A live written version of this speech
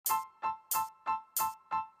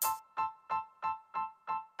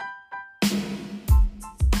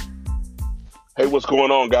what's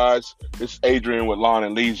going on, guys? It's Adrian with Lawn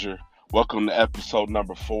and Leisure. Welcome to episode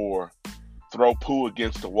number 4. Throw poo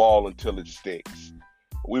against the wall until it sticks.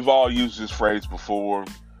 We've all used this phrase before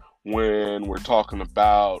when we're talking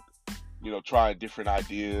about, trying different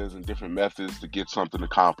ideas and different methods to get something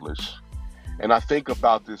accomplished. And I think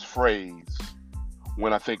about this phrase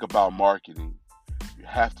when I think about marketing. You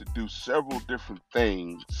have to do several different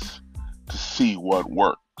things to see what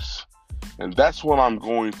works. And that's what I'm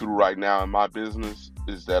going through right now in my business,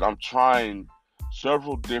 is that I'm trying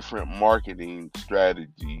several different marketing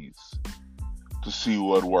strategies to see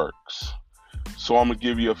what works. So I'm going to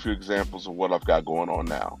give you a few examples of what I've got going on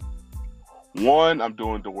now. One, I'm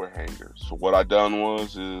doing door hangers. So what I done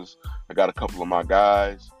is I got a couple of my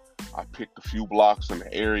guys. I picked a few blocks in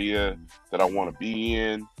the area that I want to be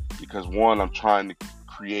in because, one, I'm trying to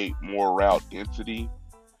create more route density.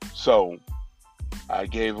 So I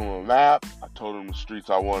gave them a map. I told them the streets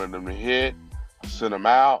I wanted them to hit. I sent them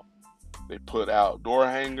out. They put out door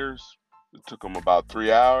hangers. It took them about 3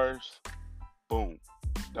 hours. Boom,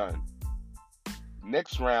 done.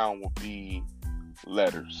 Next round will be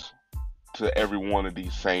letters to every one of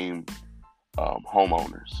these same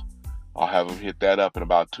homeowners. I'll have them hit that up in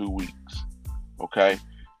about 2 weeks. Okay.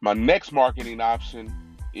 My next marketing option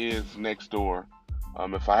is Nextdoor.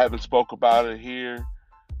 If I haven't spoke about it here,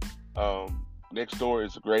 Nextdoor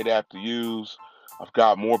is a great app to use. I've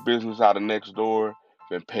got more business out of Nextdoor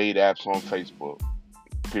than paid apps on Facebook,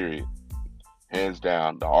 period. Hands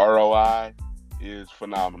down. The ROI is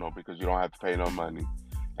phenomenal because you don't have to pay no money.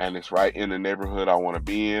 And it's right in the neighborhood I want to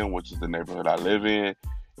be in, which is the neighborhood I live in.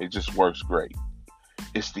 It just works great.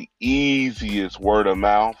 It's the easiest word of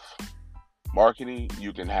mouth marketing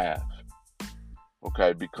you can have.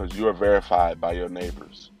 Okay, because you are verified by your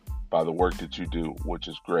neighbors, by the work that you do, which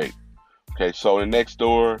is great. Okay, so in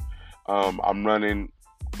Nextdoor, I'm running,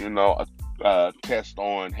 a test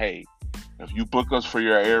on, hey, if you book us for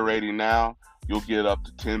your air rating now, you'll get up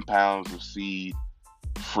to 10 pounds of seed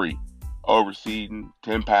free. Overseeding,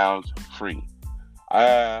 10 pounds free.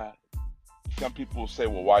 Some people will say,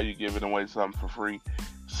 well, why are you giving away something for free?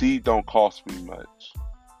 Seed don't cost me much.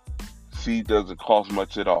 Seed doesn't cost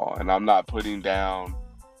much at all. And I'm not putting down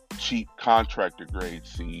cheap contractor grade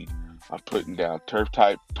seed. I'm putting down turf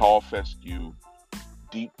type, tall fescue,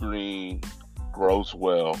 deep green, grows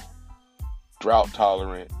well, drought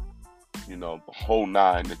tolerant, the whole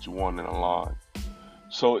 9 that you want in a lawn.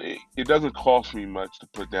 So it doesn't cost me much to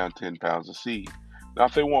put down 10 pounds of seed. Now,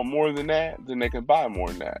 if they want more than that, then they can buy more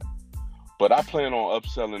than that. But I plan on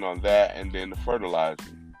upselling on that and then the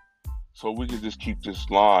fertilizing. So we can just keep this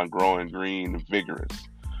lawn growing green and vigorous.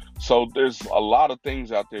 So there's a lot of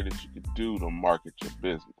things out there that you can do to market your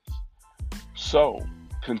business. So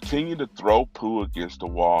continue to throw poo against the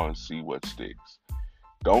wall and see what sticks.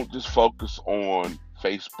 Don't just focus on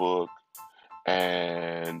Facebook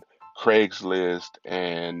and Craigslist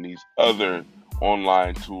and these other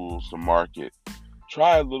online tools to market.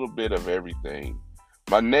 Try a little bit of everything.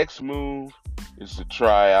 My next move is to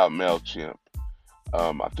try out MailChimp.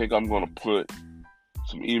 I think I'm going to put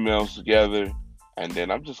some emails together and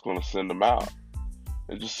then I'm just going to send them out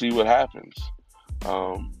and just see what happens.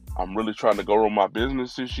 I'm really trying to grow my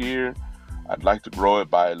business this year. I'd like to grow it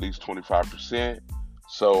by at least 25%.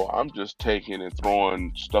 So I'm just taking and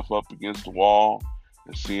throwing stuff up against the wall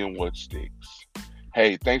and seeing what sticks.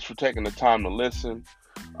 Hey, thanks for taking the time to listen.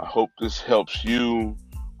 I hope this helps you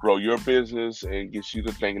grow your business and gets you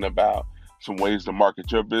to thinking about some ways to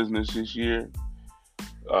market your business this year.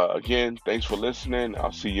 Again, thanks for listening.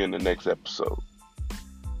 I'll see you in the next episode.